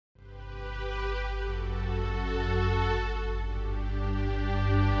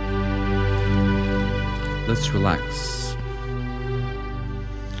let's relax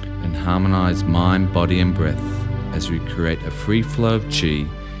and harmonize mind, body and breath as we create a free flow of Qi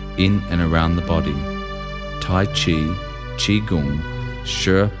in and around the body. Tai Chi, Qigong,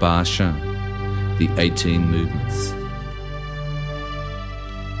 Shi Ba Shen, the 18 movements.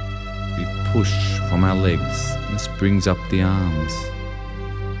 We push from our legs. This brings up the arms.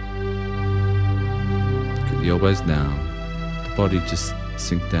 Get the elbows down. The body just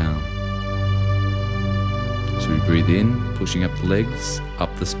sink down. So we breathe in, pushing up the legs,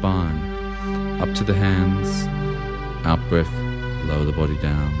 up the spine, up to the hands. Out breath, lower the body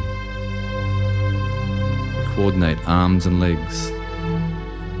down. We coordinate arms and legs.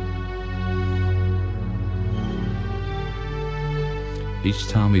 Each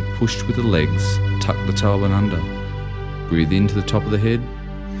time we push with the legs, tuck the tailbone under. Breathe into the top of the head.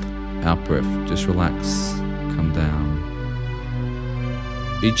 Out breath, just relax, come down.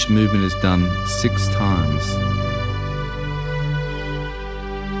 Each movement is done 6 times.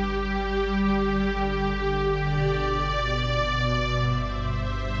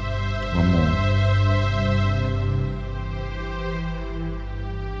 One more.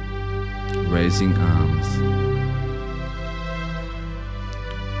 Raising arms.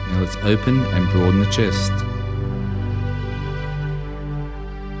 Now let's open and broaden the chest.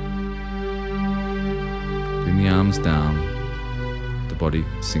 Bring the arms down, the body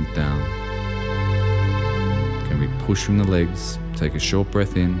sink down. Can we push from the legs, take a short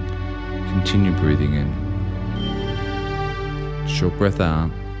breath in, continue breathing in. Short breath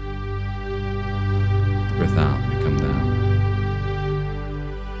out, breath out, we come down.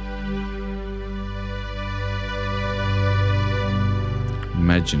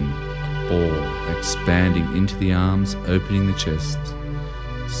 Imagine a ball expanding into the arms, opening the chest.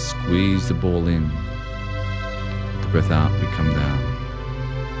 Squeeze the ball in. With the breath out, we come down.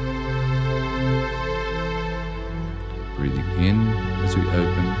 Breathing in as we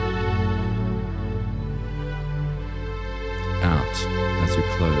open. Out as we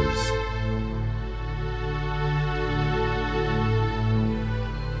close.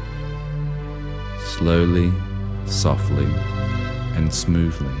 Slowly, softly, and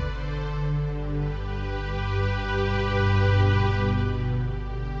smoothly.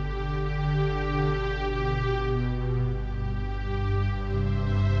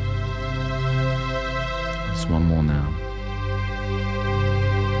 Just one more now.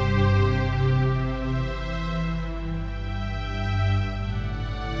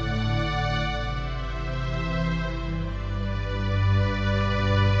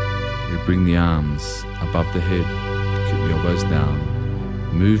 We bring the arms above the head. Keep the elbows down.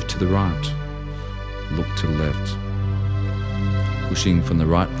 Move to the right. Look to the left. Pushing from the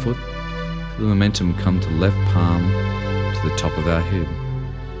right foot, feel the momentum come to left palm to the top of our head.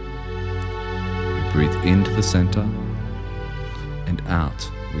 We breathe into the center and out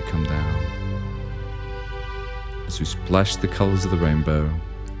we come down. As we splash the colors of the rainbow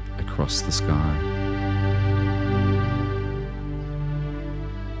across the sky.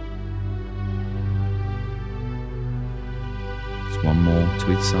 One more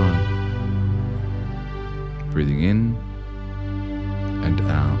to each side. Breathing in and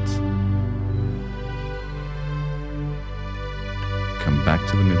out. Come back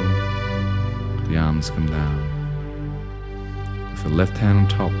to the middle. The arms come down. With the left hand on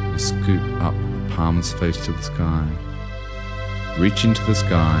top, we scoop up, palms face to the sky. Reach into the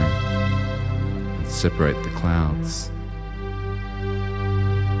sky and separate the clouds.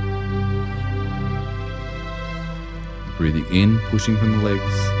 Breathing in, pushing from the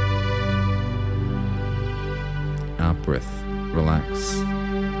legs. Out breath, relax.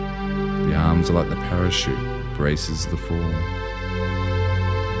 The arms are like the parachute, braces the fall.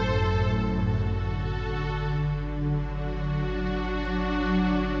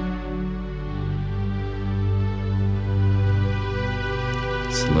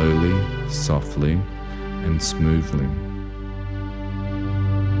 Slowly, softly, and smoothly.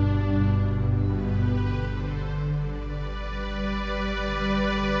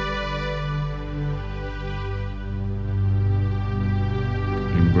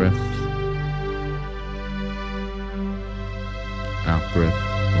 Breath, out breath,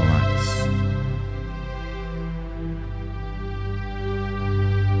 relax.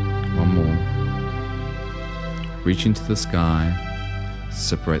 One more. Reach into the sky,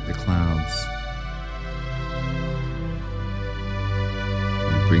 separate the clouds.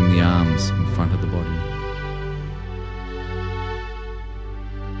 We bring the arms in front of the body.